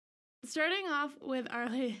Starting off with our...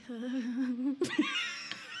 Hey,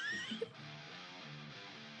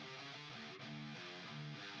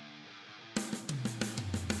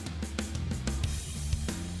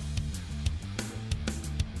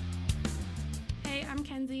 I'm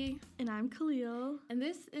Kenzie. And I'm Calille. And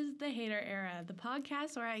this is The Hater Era, the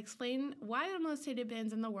podcast where I explain why the most hated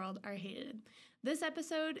bands in the world are hated. This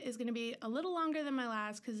episode is going to be a little longer than my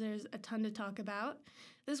last because there's a ton to talk about.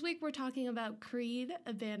 This week we're talking about Creed,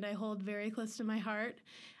 a band I hold very close to my heart.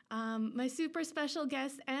 My super special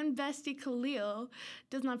guest and bestie Calille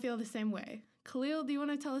does not feel the same way. Calille, do you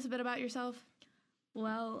want to tell us a bit about yourself?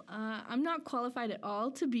 Well, I'm not qualified at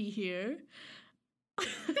all to be here.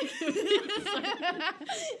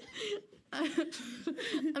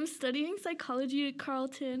 I'm studying psychology at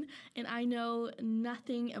Carleton, and I know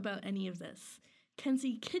nothing about any of this.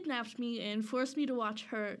 Kenzie kidnapped me and forced me to watch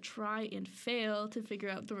her try and fail to figure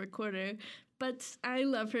out the recorder, but I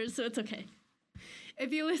love her, so it's okay.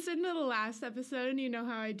 If you listened to the last episode, you know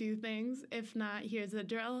how I do things. If not, here's the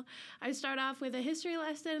drill. I start off with a history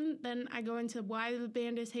lesson, then I go into why the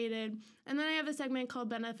band is hated, and then I have a segment called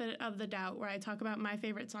Benefit of the Doubt where I talk about my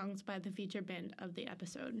favorite songs by the featured band of the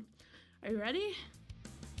episode. Are you ready?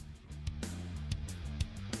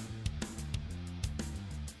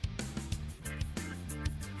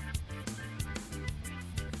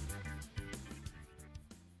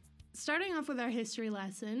 Starting off with our history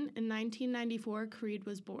lesson, in 1994, Creed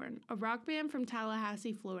was born, a rock band from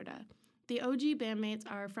Tallahassee, Florida. The OG bandmates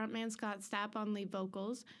are frontman Scott Stapp on lead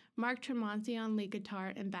vocals, Mark Tremonti on lead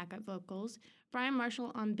guitar and backup vocals, Brian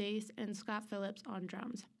Marshall on bass, and Scott Phillips on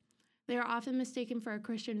drums. They are often mistaken for a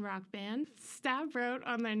Christian rock band. Stapp wrote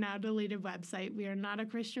on their now-deleted website, "We are not a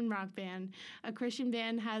Christian rock band. A Christian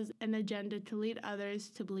band has an agenda to lead others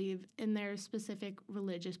to believe in their specific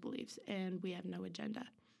religious beliefs, and we have no agenda."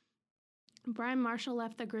 Brian Marshall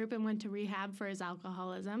left the group and went to rehab for his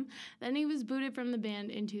alcoholism. Then he was booted from the band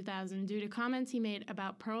in 2000 due to comments he made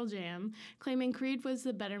about Pearl Jam, claiming Creed was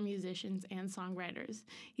the better musicians and songwriters.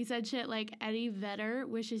 He said shit like Eddie Vedder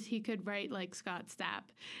wishes he could write like Scott Stapp,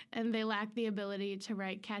 and they lacked the ability to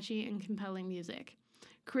write catchy and compelling music.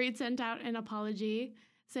 Creed sent out an apology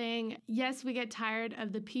saying, "Yes, we get tired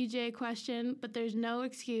of the PJ question, but there's no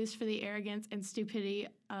excuse for the arrogance and stupidity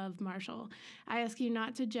of Marshall. I ask you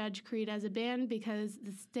not to judge Creed as a band because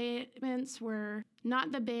the statements were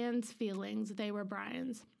not the band's feelings, they were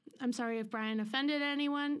Brian's. I'm sorry if Brian offended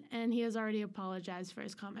anyone, and he has already apologized for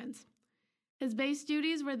his comments." His bass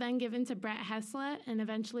duties were then given to Brett Heslett and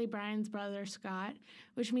eventually Brian's brother Scott,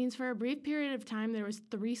 which means for a brief period of time there was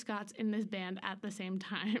 3 Scotts in this band at the same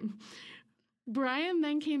time. Brian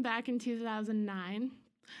then came back in 2009.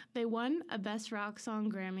 They won a Best Rock Song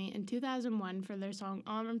Grammy in 2001 for their song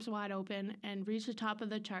Arms Wide Open and reached the top of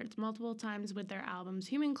the charts multiple times with their albums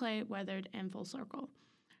Human Clay, Weathered, and Full Circle.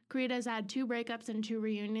 Creed has had 2 breakups and 2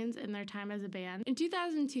 reunions in their time as a band. In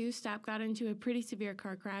 2002, Stapp got into a pretty severe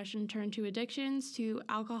car crash and turned to addictions to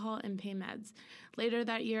alcohol and pain meds. Later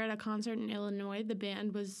that year at a concert in Illinois, the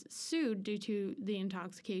band was sued due to the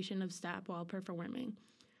intoxication of Stapp while performing.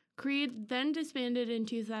 Creed then disbanded in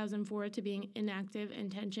 2004 to being inactive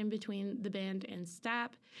and tension between the band and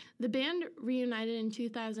Stapp. The band reunited in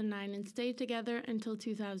 2009 and stayed together until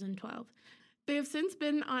 2012. They have since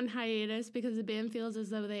been on hiatus because the band feels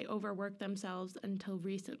as though they overworked themselves until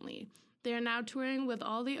recently. They are now touring with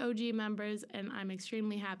all the OG members, and I'm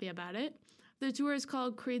extremely happy about it. The tour is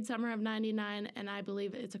called Creed Summer of '99, and I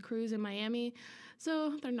believe it's a cruise in Miami,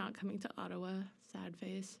 so they're not coming to Ottawa. Sad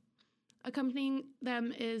face. Accompanying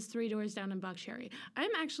them is 3 Doors Down and Buck Cherry.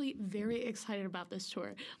 I'm actually very excited about this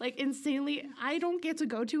tour. Like, insanely, I don't get to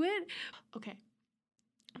go to it. Okay.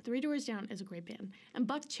 3 Doors Down is a great band. And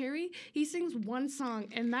Buck Cherry, he sings one song,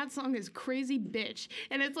 and that song is Crazy Bitch.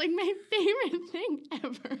 And it's, like, my favorite thing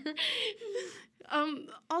ever.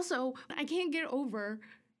 Also, I can't get over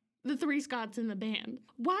the 3 Scotts in the band.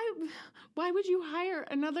 Why would you hire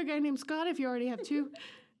another guy named Scott if you already have 2?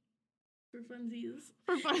 For funsies.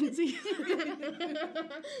 For funsies.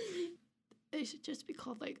 They should just be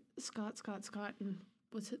called like Scott, and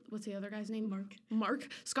what's the other guy's name? Mark.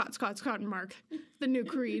 Scott, and Mark. The new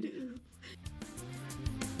Creed.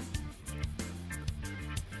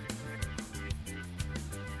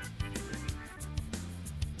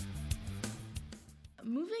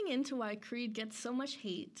 Moving into why Creed gets so much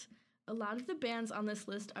hate, a lot of the bands on this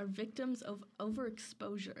list are victims of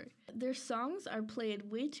overexposure. Their songs are played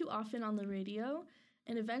way too often on the radio,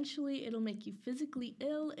 and eventually it'll make you physically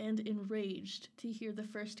ill and enraged to hear the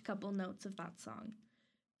first couple notes of that song.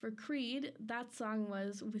 For Creed, that song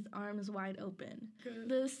was With Arms Wide Open. Good.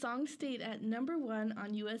 The song stayed at number 1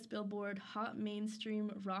 on US Billboard Hot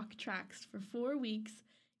Mainstream Rock Tracks for 4 weeks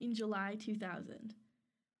in July 2000.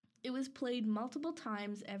 It was played multiple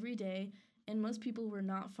times every day, and most people were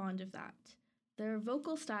not fond of that. Their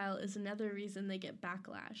vocal style is another reason they get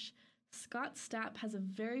backlash. Scott Stapp has a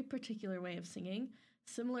very particular way of singing,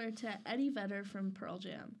 similar to Eddie Vedder from Pearl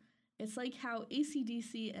Jam. It's like how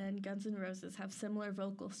AC/DC and Guns N' Roses have similar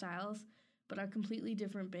vocal styles, but are completely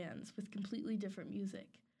different bands with completely different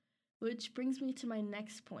music. Which brings me to my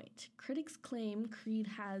next point. Critics claim Creed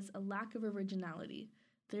has a lack of originality.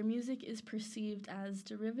 Their music is perceived as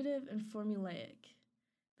derivative and formulaic.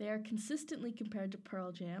 They are consistently compared to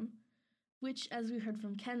Pearl Jam, which, as we heard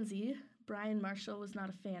from Kenzie, Brian Marshall was not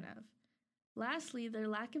a fan of. Lastly, their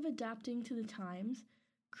lack of adapting to the times.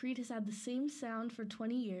 Creed has had the same sound for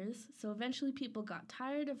 20 years, so eventually people got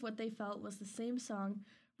tired of what they felt was the same song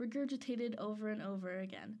regurgitated over and over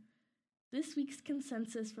again. This week's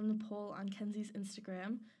consensus from the poll on Kenzie's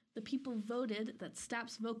Instagram, the people voted that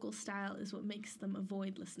Stapp's vocal style is what makes them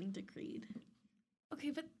avoid listening to Creed.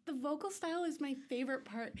 Okay, but the vocal style is my favorite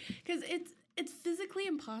part because it's physically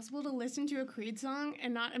impossible to listen to a Creed song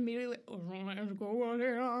and not immediately, let's go on.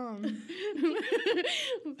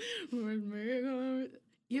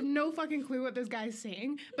 You have no fucking clue what this guy's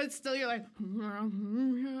saying, but still you're like,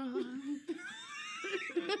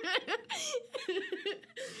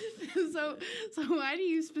 so why do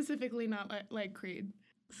you specifically not like Creed?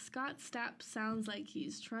 Scott Stapp sounds like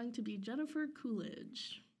he's trying to be Jennifer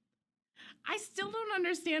Coolidge. I still don't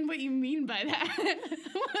understand what you mean by that.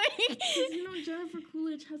 You know, Jennifer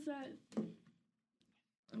Coolidge has that.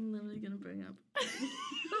 I'm literally gonna bring up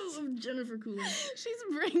of Jennifer Coolidge. She's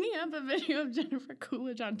bringing up a video of Jennifer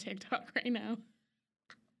Coolidge on TikTok right now.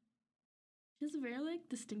 She has a very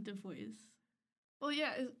distinctive voice. Well,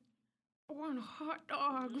 yeah, it's one hot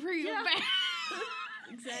dog real Yeah. bad.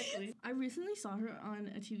 Exactly. I recently saw her on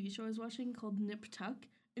a TV show I was watching called Nip Tuck,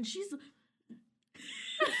 and she's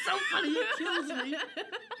it's so funny. It kills me.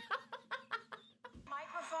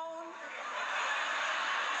 Microphone.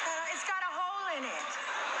 It's got a hole in it.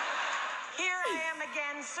 Here I am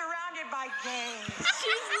again, surrounded by gays.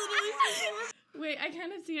 She's literally Wait, I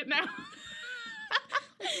kind of see it now.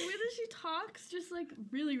 the way that she talks just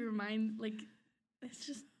really it's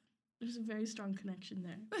just there's a very strong connection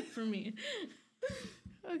there for me.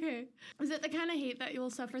 Okay. Is it the kind of hate that you'll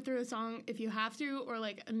suffer through a song if you have to, or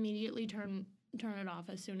immediately turn it off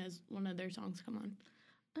as soon as one of their songs come on?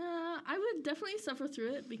 I would definitely suffer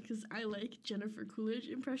through it because I like Jennifer Coolidge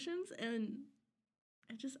impressions, and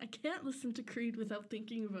I can't listen to Creed without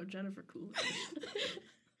thinking about Jennifer Coolidge.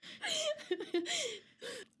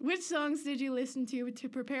 Which songs did you listen to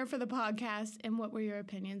prepare for the podcast, and what were your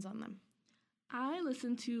opinions on them? I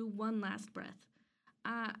listened to One Last Breath.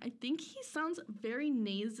 I think he sounds very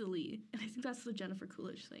nasally, and I think that's the Jennifer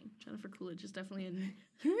Coolidge thing. Jennifer Coolidge is definitely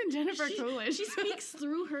Jennifer Coolidge. She speaks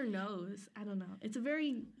through her nose. I don't know. It's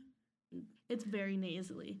very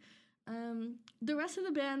nasally. The rest of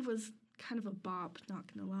the band was kind of a bop,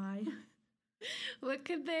 not gonna lie. What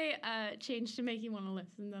could they change to make you want to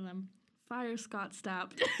listen to them? Fire Scott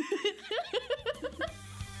Stapp.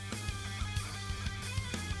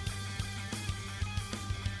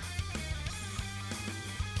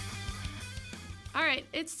 All right,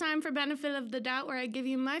 it's time for Benefit of the Doubt, where I give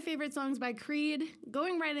you my favorite songs by Creed.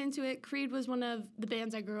 Going right into it, Creed was one of the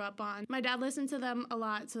bands I grew up on. My dad listened to them a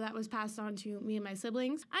lot, so that was passed on to me and my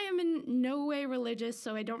siblings. I am in no way religious,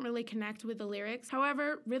 so I don't really connect with the lyrics.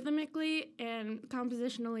 However, rhythmically and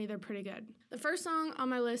compositionally, they're pretty good. The first song on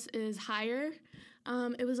my list is Higher.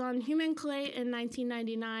 It was on Human Clay in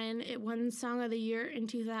 1999. It won Song of the Year in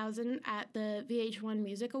 2000 at the VH1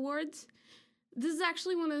 Music Awards. This is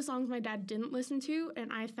actually one of the songs my dad didn't listen to,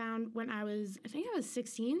 and I found when I was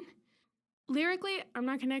 16. Lyrically, I'm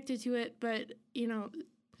not connected to it, but,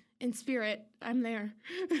 in spirit, I'm there.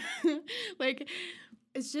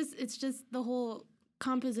 It's just the whole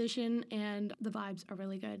composition and the vibes are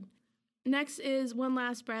really good. Next is One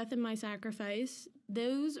Last Breath and My Sacrifice.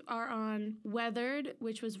 Those are on Weathered,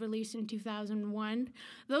 which was released in 2001.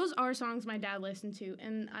 Those are songs my dad listened to,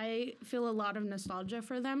 and I feel a lot of nostalgia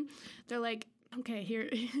for them. They're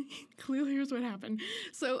okay, clearly here's what happened.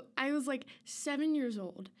 So I was 7 years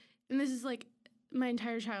old, and this is my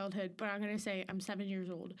entire childhood, but I'm going to say I'm 7 years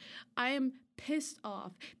old. I am pissed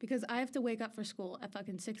off because I have to wake up for school at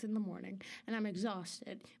fucking 6 in the morning, and I'm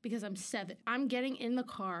exhausted because I'm 7. I'm getting in the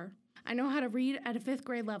car. I know how to read at a 5th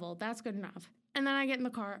grade level. That's good enough. And then I get in the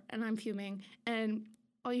car, and I'm fuming, and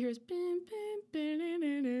all you hear is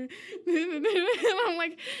and I'm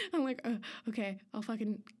like, oh, okay, I'll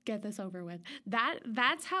fucking get this over with.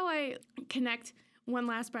 That's how I connect One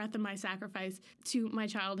Last Breath of My Sacrifice to my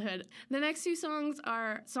childhood. The next two songs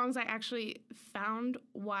are songs I actually found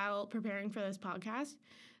while preparing for this podcast.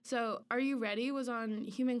 So Are You Ready was on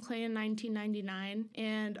Human Clay in 1999,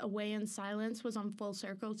 and Away in Silence was on Full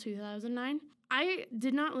Circle 2009. I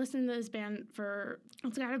did not listen to this band for,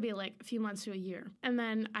 it's gotta be like a few months to a year. And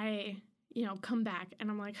then I, come back and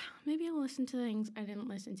I'm like, maybe I'll listen to things I didn't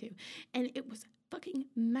listen to. And it was fucking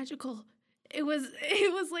magical. It was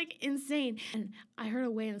like insane. And I heard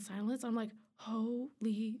Away in Silence. I'm like,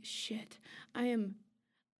 holy shit. I am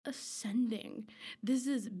ascending. This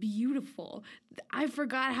is beautiful. I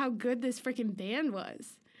forgot how good this freaking band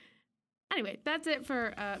was. Anyway, that's it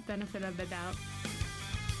for Benefit of the Doubt.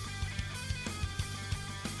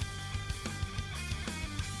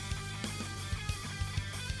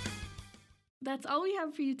 That's all we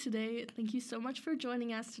have for you today. Thank you so much for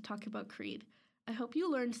joining us to talk about Creed. I hope you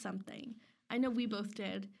learned something. I know we both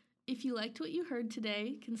did. If you liked what you heard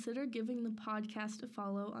today, consider giving the podcast a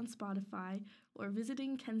follow on Spotify or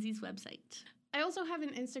visiting Kenzie's website. I also have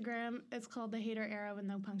an Instagram. It's called The Hater Era with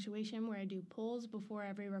No Punctuation, where I do polls before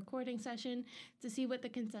every recording session to see what the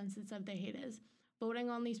consensus of the hate is.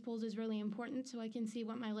 Voting on these polls is really important so I can see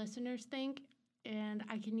what my listeners think, and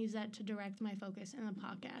I can use that to direct my focus in the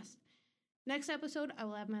podcast. Next episode, I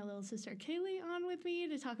will have my little sister Calille on with me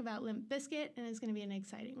to talk about Limp Bizkit, and it's going to be an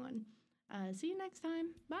exciting one. See you next time.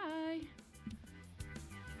 Bye.